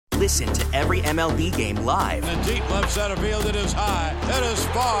Listen to every MLB game live. In the deep left center field, it is high, it is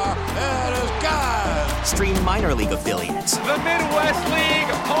far, it is gone. Stream minor league affiliates. The Midwest League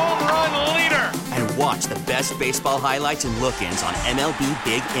home run leader. And watch the best baseball highlights and look-ins on MLB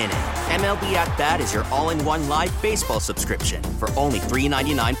Big Inning. MLB At Bat is your all-in-one live baseball subscription for only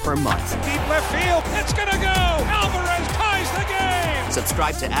 $3.99 per month. Deep left field, it's gonna go. Alvarez ties the game.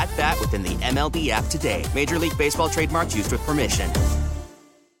 Subscribe to At Bat within the MLB app today. Major League Baseball trademarks used with permission.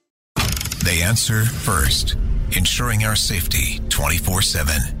 They answer first, ensuring our safety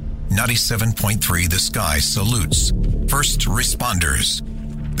 24/7. 97.3 The Sky salutes first responders.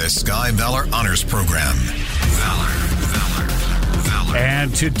 The Sky Valor Honors Program. Valor.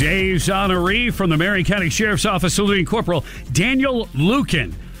 And today's honoree from the Marion County Sheriff's Office, saluting Corporal Daniel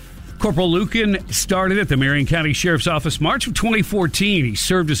Luiken. Corporal Luiken started at the Marion County Sheriff's Office March of 2014. He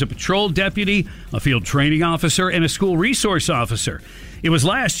served as a patrol deputy, a field training officer, and a school resource officer. It was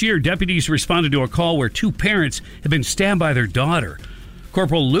last year deputies responded to a call where two parents had been stabbed by their daughter.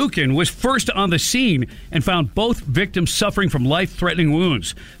 Corporal Luiken was first on the scene and found both victims suffering from life-threatening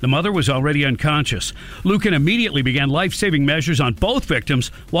wounds. The mother was already unconscious. Luiken immediately began life-saving measures on both victims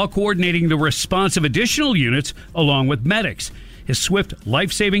while coordinating the response of additional units along with medics. His swift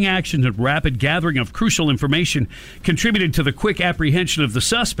life-saving actions and rapid gathering of crucial information contributed to the quick apprehension of the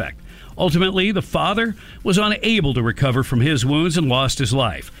suspect. Ultimately, the father was unable to recover from his wounds and lost his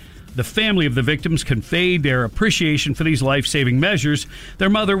life. The family of the victims conveyed their appreciation for these life-saving measures. Their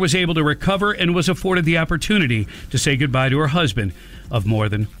mother was able to recover and was afforded the opportunity to say goodbye to her husband of more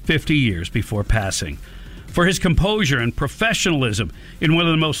than 50 years before passing. For his composure and professionalism in one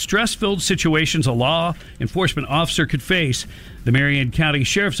of the most stress-filled situations a law enforcement officer could face, the Marion County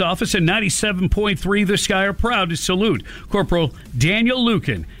Sheriff's Office and 97.3 The Sky are proud to salute Corporal Daniel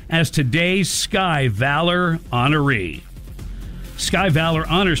Luiken as today's Sky Valor honoree. Sky Valor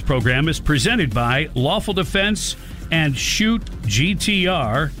Honors Program is presented by Lawful Defense and Shoot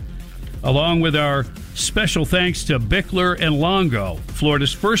GTR, along with our special thanks to Bickler and Longo,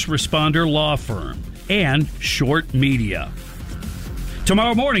 Florida's first responder law firm, and Short Media.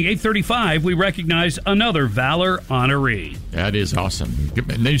 Tomorrow morning, 8:35, we recognize another Valor honoree. That is awesome.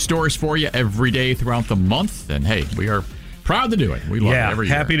 New stories for you every day throughout the month, and hey, we are proud to do it. We love it every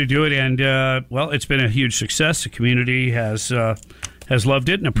year. Happy to do it, and it's been a huge success. The community has loved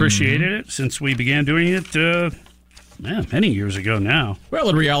it and appreciated it since we began doing it many years ago now. Well,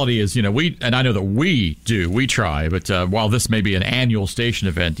 the reality is, and I know that we try, but while this may be an annual station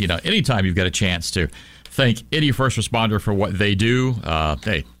event, anytime you've got a chance to thank any first responder for what they do,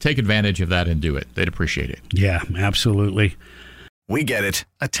 hey, take advantage of that and do it. They'd appreciate it. Yeah, absolutely. We get it.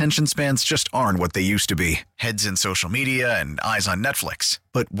 Attention spans just aren't what they used to be. Heads in social media and eyes on Netflix.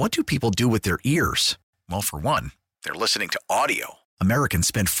 But what do people do with their ears? Well, for one, they're listening to audio. Americans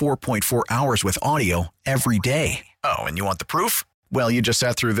spend 4.4 hours with audio every day. Oh, and you want the proof? Well, you just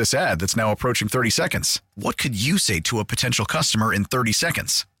sat through this ad that's now approaching 30 seconds. What could you say to a potential customer in 30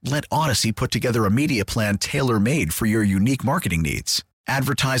 seconds? Let Odyssey put together a media plan tailor-made for your unique marketing needs.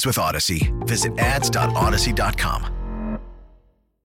 Advertise with Odyssey. Visit ads.odyssey.com.